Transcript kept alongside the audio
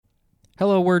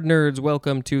Hello, word nerds.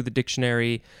 Welcome to the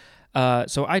dictionary.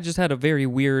 So I just had a very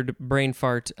weird brain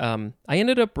fart. I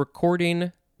ended up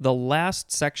recording the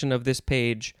last section of this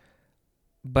page,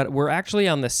 but we're actually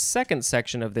on the second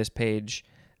section of this page.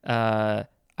 I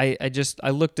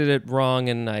looked at it wrong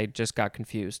and I just got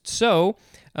confused. So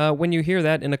when you hear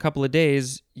that in a couple of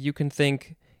days, you can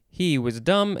think he was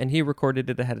dumb and he recorded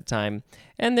it ahead of time,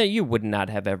 and that you would not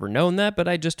have ever known that, but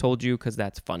I just told you because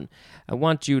that's fun. I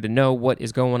want you to know what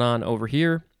is going on over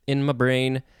here in my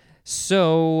brain.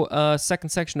 So, second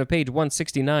section of page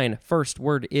 169, first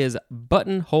word is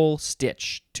buttonhole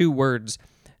stitch. 2 words,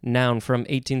 noun from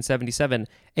 1877.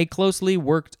 A closely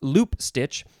worked loop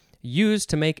stitch used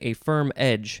to make a firm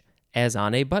edge, as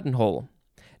on a buttonhole.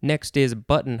 Next is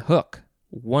button hook.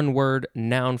 1 word,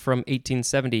 noun from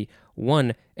 1870.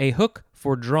 1. A hook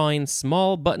for drawing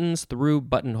small buttons through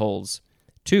buttonholes.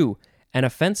 2. An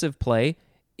offensive play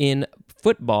in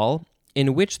football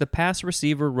in which the pass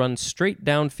receiver runs straight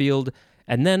downfield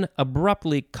and then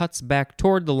abruptly cuts back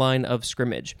toward the line of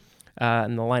scrimmage.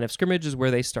 And the line of scrimmage is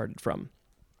where they started from.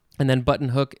 And then button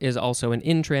hook is also an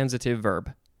intransitive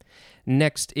verb.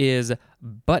 Next is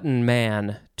button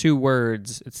man. 2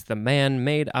 words. It's the man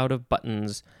made out of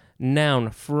buttons. Noun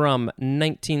from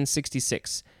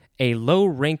 1966. A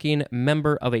low-ranking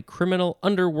member of a criminal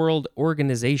underworld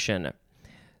organization.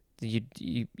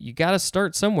 You got to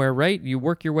start somewhere, right? You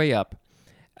work your way up.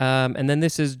 And then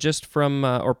this is just from,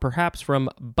 or perhaps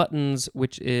from buttons,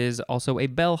 which is also a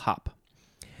bellhop.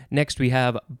 Next we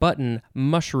have button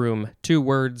mushroom. 2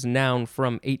 words, noun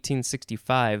from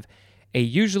 1865. A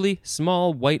usually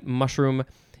small white mushroom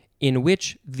in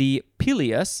which the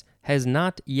pileus has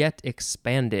not yet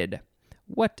expanded.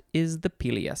 What is the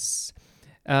pileus?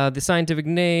 The scientific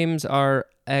names are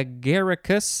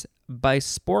Agaricus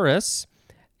bisporus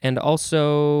and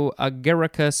also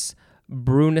Agaricus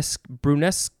brunescens.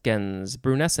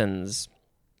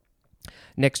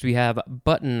 Next we have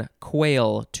button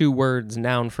quail. 2 words,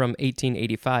 noun from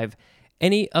 1885.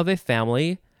 Any of a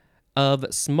family of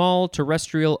small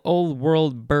terrestrial old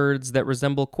world birds that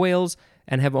resemble quails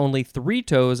and have only 3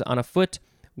 toes on a foot,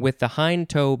 with the hind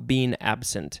toe being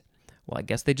absent. Well, I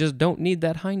guess they just don't need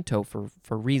that hind toe for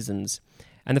reasons.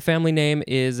 And the family name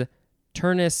is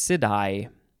Turnicidae.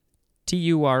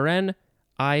 Turnicidae.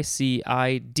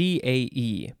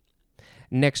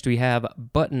 Next we have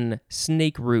button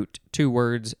snake root. 2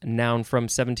 words, noun from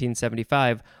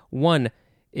 1775. 1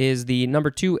 is the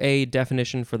number 2A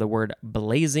definition for the word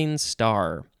blazing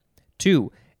star.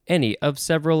 2, any of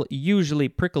several usually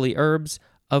prickly herbs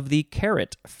of the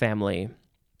carrot family.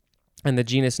 And the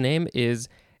genus name is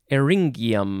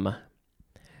Eryngium.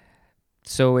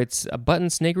 So it's a button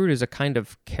snake root is a kind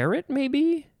of carrot,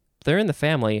 maybe? They're in the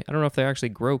family. I don't know if they actually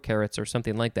grow carrots or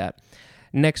something like that.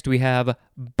 Next we have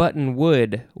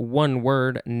buttonwood. 1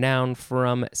 word, noun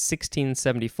from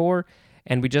 1674.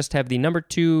 And we just have the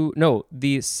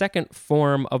the second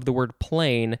form of the word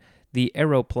plane, the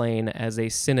aeroplane, as a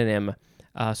synonym.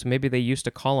 So maybe they used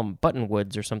to call them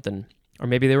buttonwoods or something. Or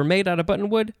maybe they were made out of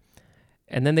buttonwood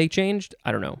and then they changed?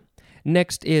 I don't know.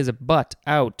 Next is butt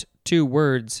out. 2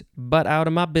 words, butt out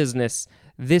of my business.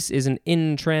 This is an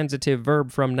intransitive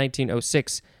verb from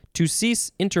 1906, to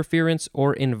cease interference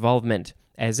or involvement,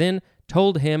 as in,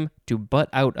 told him to butt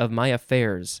out of my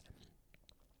affairs.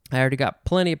 I already got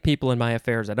plenty of people in my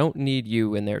affairs. I don't need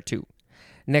you in there too.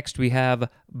 Next we have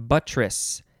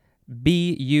buttress.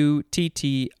 Buttress,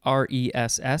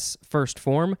 first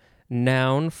form,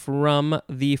 noun from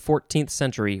the 14th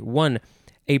century. 1.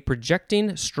 A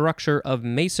projecting structure of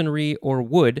masonry or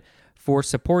wood for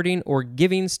supporting or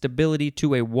giving stability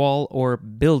to a wall or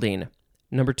building.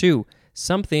 Number 2.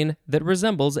 Something that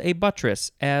resembles a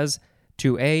buttress, as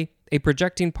 2A, a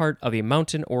projecting part of a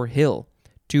mountain or hill.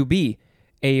 2B,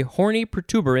 a horny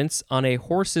protuberance on a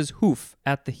horse's hoof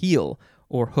at the heel,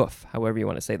 or hoof, however you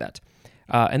want to say that.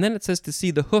 And then it says to see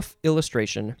the hoof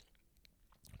illustration.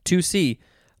 2C,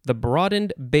 the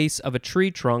broadened base of a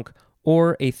tree trunk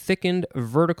or a thickened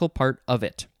vertical part of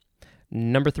it.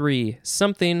 Number 3,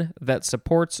 something that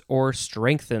supports or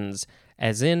strengthens,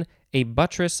 as in a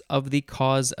buttress of the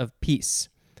cause of peace.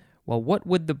 Well, what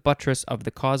would the buttress of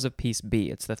the cause of peace be?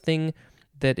 It's the thing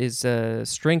that is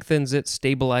strengthens it,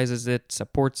 stabilizes it,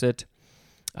 supports it.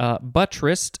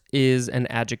 Buttressed is an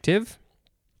adjective.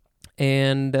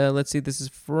 And let's see, this is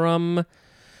from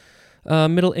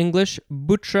Middle English,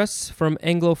 buttress, from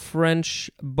Anglo-French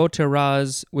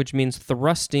boteraz, which means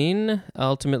thrusting,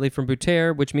 ultimately from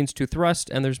buter, which means to thrust,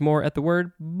 and there's more at the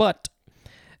word but.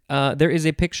 There is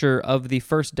a picture of the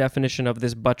first definition of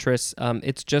this buttress.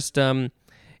 It's just,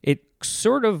 it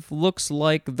sort of looks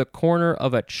like the corner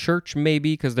of a church,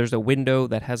 maybe, because there's a window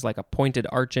that has like a pointed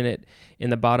arch in it in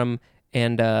the bottom.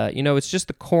 And, it's just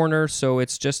the corner, so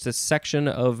it's just a section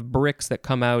of bricks that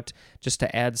come out just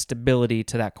to add stability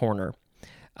to that corner.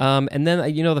 And then,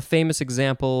 the famous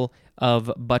example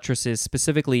of buttresses,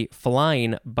 specifically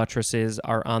flying buttresses,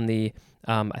 are on the,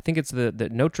 I think it's the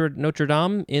Notre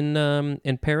Dame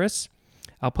in Paris.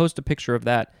 I'll post a picture of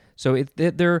that. So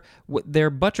they're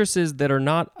buttresses that are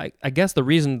not, I guess the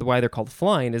reason why they're called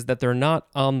flying is that they're not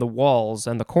on the walls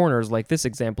and the corners like this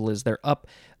example is. They're up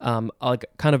like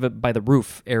kind of by the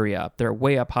roof area. They're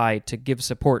way up high to give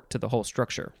support to the whole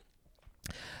structure.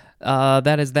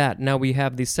 That is that. Now we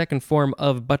have the second form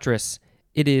of buttress.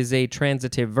 It is a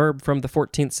transitive verb from the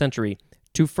 14th century,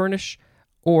 to furnish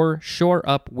or shore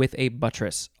up with a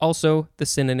buttress. Also, the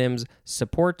synonyms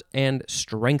support and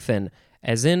strengthen,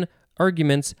 as in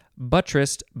arguments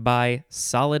buttressed by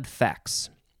solid facts.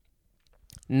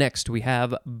 Next, we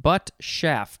have butt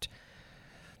shaft.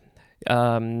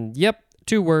 2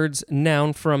 words,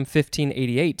 noun from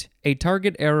 1588. A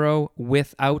target arrow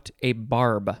without a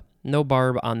barb. No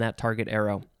barb on that target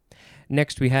arrow.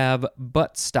 Next, we have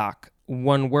butt stock.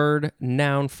 1 word,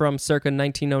 noun from circa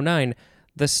 1909.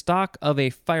 The stock of a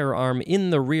firearm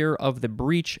in the rear of the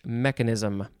breech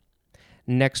mechanism.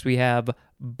 Next, we have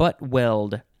butt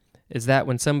weld. Is that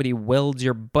when somebody welds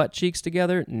your butt cheeks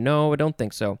together? No, I don't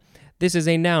think so. This is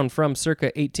a noun from circa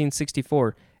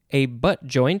 1864. A butt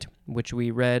joint, which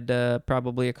we read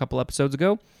probably a couple episodes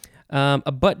ago.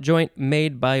 A butt joint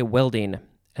made by welding.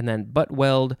 And then butt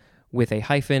weld with a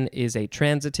hyphen is a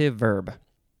transitive verb.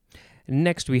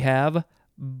 Next we have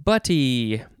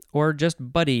butty, or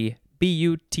just buddy,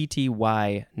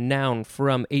 B-U-T-T-Y, noun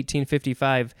from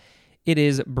 1855. It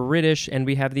is British, and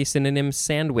we have the synonym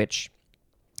sandwich.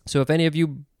 So if any of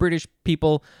you British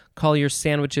people call your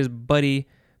sandwiches buddy,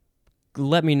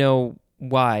 let me know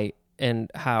why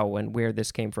and how and where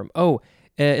this came from.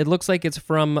 It looks like it's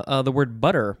from the word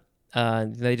butter.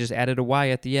 They just added a Y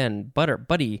at the end. Butter,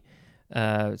 buddy.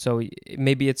 So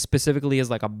maybe it specifically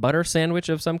is like a butter sandwich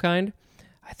of some kind.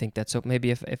 I think that's so. Maybe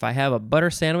if I have a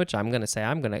butter sandwich, I'm going to say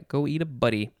I'm going to go eat a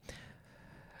buddy.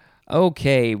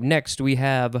 Okay, next we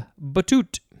have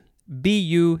batut.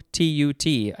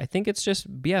 B-U-T-U-T. I think it's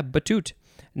just, batut.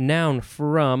 Noun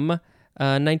from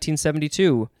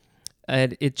 1972.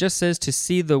 It just says to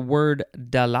see the word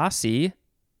dalasi,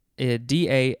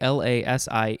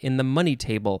 D-A-L-A-S-I, in the money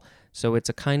table. So it's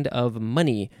a kind of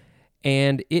money.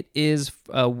 And it is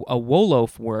a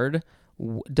Wolof word,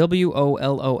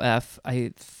 W-O-L-O-F.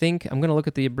 I think, I'm going to look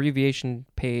at the abbreviation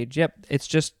page. Yep, it's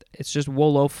just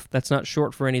Wolof. That's not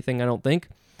short for anything, I don't think.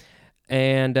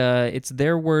 And it's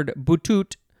their word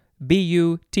butut,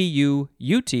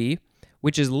 B-U-T-U-U-T,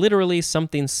 which is literally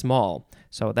something small.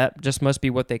 So that just must be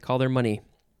what they call their money.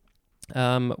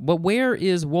 But where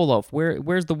is Wolof?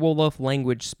 Where's the Wolof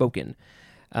language spoken?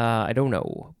 I don't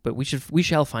know, but we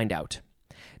shall find out.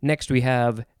 Next we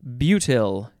have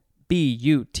butyl,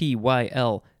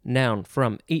 B-U-T-Y-L, noun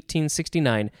from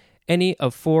 1869. Any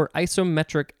of 4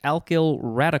 isometric alkyl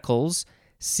radicals,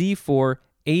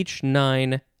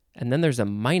 C4H9, and then there's a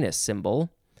minus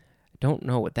symbol. I don't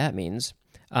know what that means.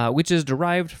 Which is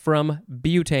derived from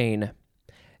butane.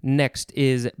 Next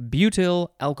is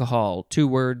butyl alcohol, 2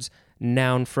 words,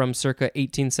 noun from circa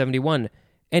 1871.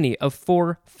 Any of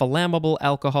 4 flammable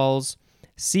alcohols,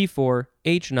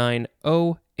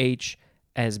 C4H9OH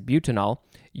as butanol,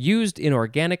 used in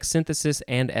organic synthesis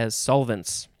and as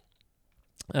solvents.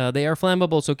 They are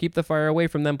flammable, so keep the fire away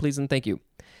from them, please and thank you.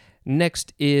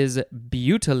 Next is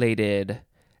butylated,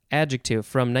 adjective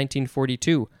from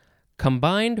 1942,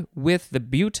 combined with the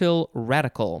butyl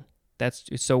radical.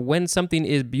 So when something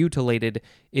is butylated,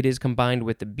 it is combined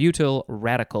with the butyl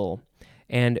radical.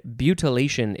 And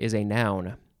butylation is a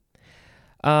noun.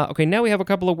 Okay, now we have a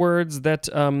couple of words that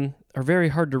are very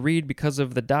hard to read because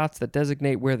of the dots that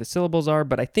designate where the syllables are,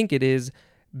 but I think it is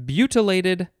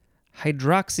butylated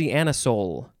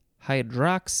hydroxyanisole.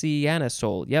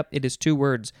 Hydroxyanisole. Yep, it is 2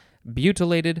 words.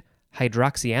 Butylated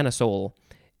hydroxyanisole.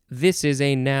 This is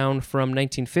a noun from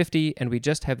 1950, and we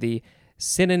just have the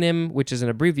synonym, which is an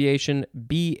abbreviation,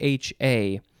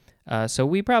 BHA. So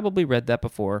we probably read that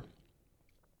before.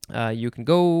 You can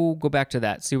go back to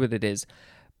that, see what it is.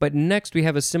 But next we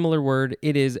have a similar word.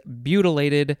 It is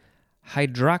butylated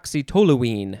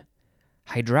hydroxytoluene.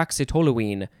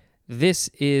 Hydroxytoluene. This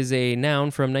is a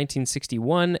noun from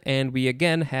 1961, and we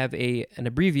again have an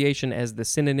abbreviation as the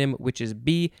synonym, which is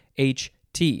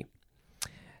BHT.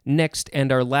 Next,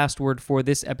 and our last word for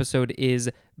this episode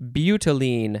is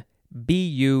butylene,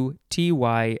 B-U-T-Y-L-E-N-E,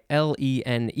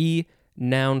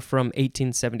 noun from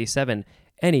 1877.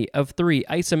 any of 3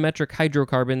 isometric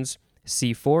hydrocarbons,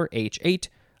 C4H8,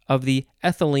 of the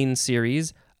ethylene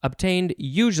series, obtained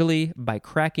usually by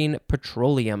cracking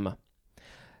petroleum.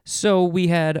 So we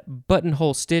had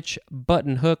buttonhole stitch,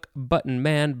 button hook, button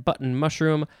man, button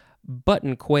mushroom,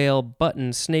 button quail,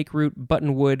 button snake root,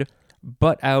 button wood,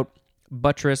 butt out,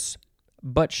 buttress,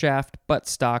 butt shaft, butt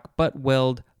stock, butt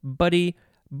weld, buddy,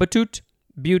 butute,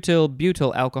 butyl,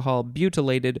 butyl alcohol,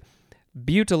 butylated,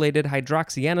 butylated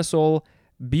hydroxyanisole,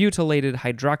 butylated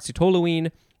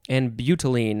hydroxytoluene, and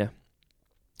butylene.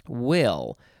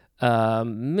 Well,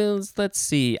 let's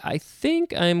see. I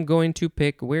think I'm going to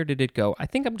pick, where did it go? I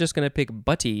think I'm just going to pick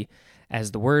butty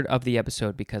as the word of the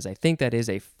episode because I think that is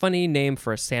a funny name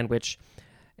for a sandwich.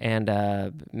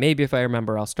 And maybe if I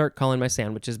remember, I'll start calling my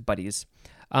sandwiches buddies.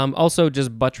 Also,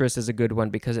 just buttress is a good one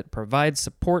because it provides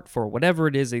support for whatever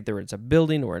it is, either it's a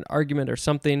building or an argument or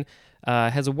something,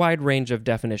 has a wide range of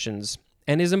definitions,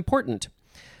 and is important.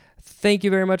 Thank you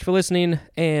very much for listening,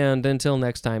 and until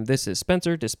next time, this is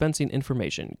Spencer dispensing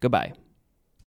information. Goodbye.